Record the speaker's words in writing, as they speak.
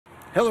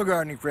Hello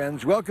gardening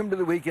friends, welcome to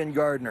the Weekend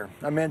Gardener.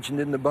 I mentioned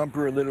in the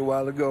bumper a little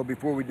while ago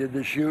before we did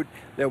this shoot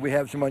that we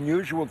have some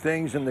unusual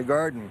things in the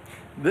garden.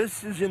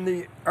 This is in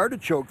the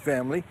artichoke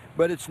family,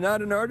 but it's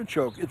not an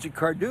artichoke, it's a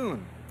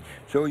cardoon.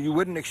 So you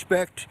wouldn't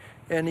expect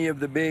any of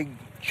the big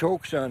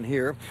chokes on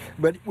here,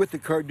 but with the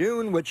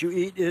cardoon what you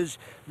eat is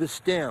the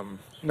stem,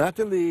 not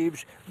the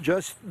leaves,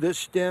 just this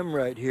stem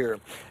right here.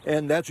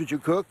 And that's what you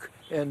cook,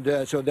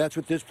 and so that's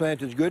what this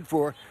plant is good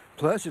for,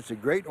 plus it's a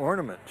great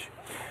ornament.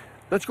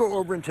 Let's go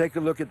over and take a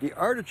look at the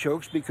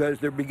artichokes because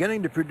they're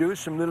beginning to produce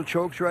some little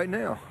chokes right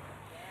now.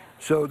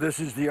 So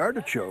this is the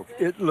artichoke.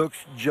 It looks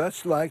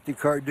just like the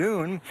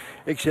cardoon,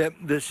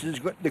 except this is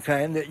the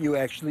kind that you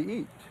actually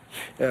eat.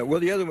 Well,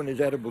 the other one is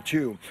edible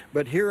too,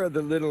 but here are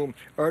the little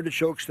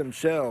artichokes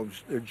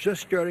themselves. They're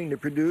just starting to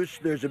produce.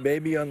 There's a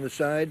baby on the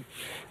side.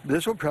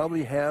 This will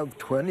probably have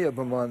 20 of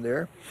them on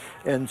there.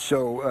 And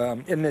so,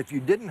 and if you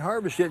didn't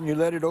harvest it and you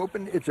let it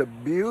open, it's a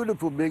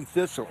beautiful big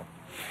thistle.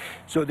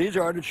 So these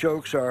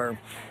artichokes are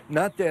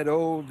not that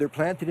old. They're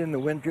planted in the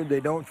winter. They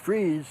don't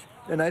freeze.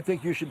 And I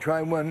think you should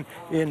try one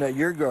in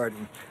your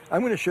garden.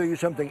 I'm going to show you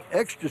something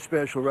extra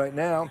special right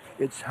now.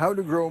 It's how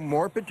to grow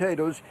more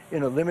potatoes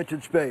in a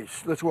limited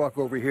space. Let's walk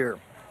over here.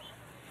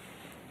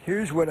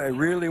 Here's what I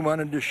really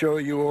wanted to show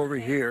you over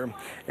here.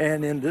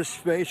 And in this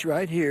space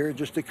right here,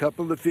 just a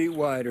couple of feet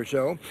wide or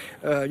so,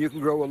 you can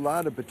grow a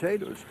lot of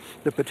potatoes.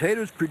 The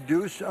potatoes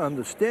produce on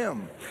the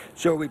stem.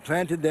 So we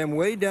planted them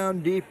way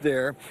down deep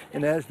there,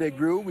 and as they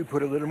grew, we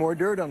put a little more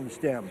dirt on the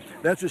stem.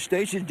 That's what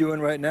Stacy's doing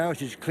right now.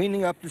 She's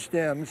cleaning up the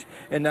stems,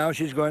 and now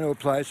she's going to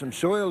apply some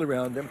soil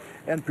around them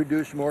and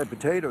produce more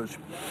potatoes.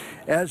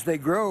 As they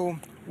grow,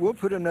 we'll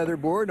put another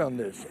board on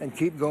this and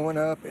keep going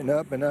up and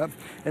up and up.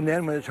 And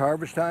then when it's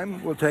harvest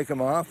time, we'll take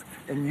them off.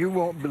 And you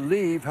won't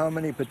believe how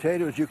many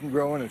potatoes you can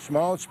grow in a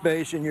small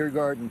space in your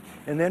garden.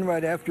 And then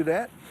right after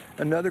that,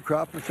 another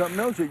crop of something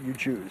else that you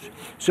choose.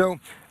 So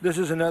this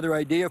is another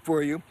idea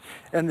for you.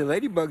 And the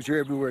ladybugs are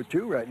everywhere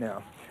too right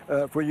now.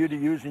 For you to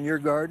use in your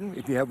garden,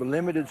 if you have a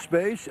limited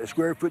space, a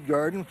square-foot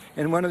garden,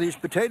 and one of these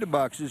potato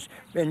boxes,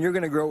 and you're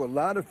going to grow a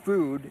lot of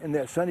food in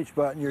that sunny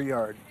spot in your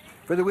yard.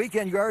 For the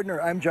Weekend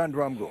Gardener, I'm John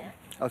Drumgoole.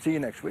 I'll see you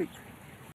next week.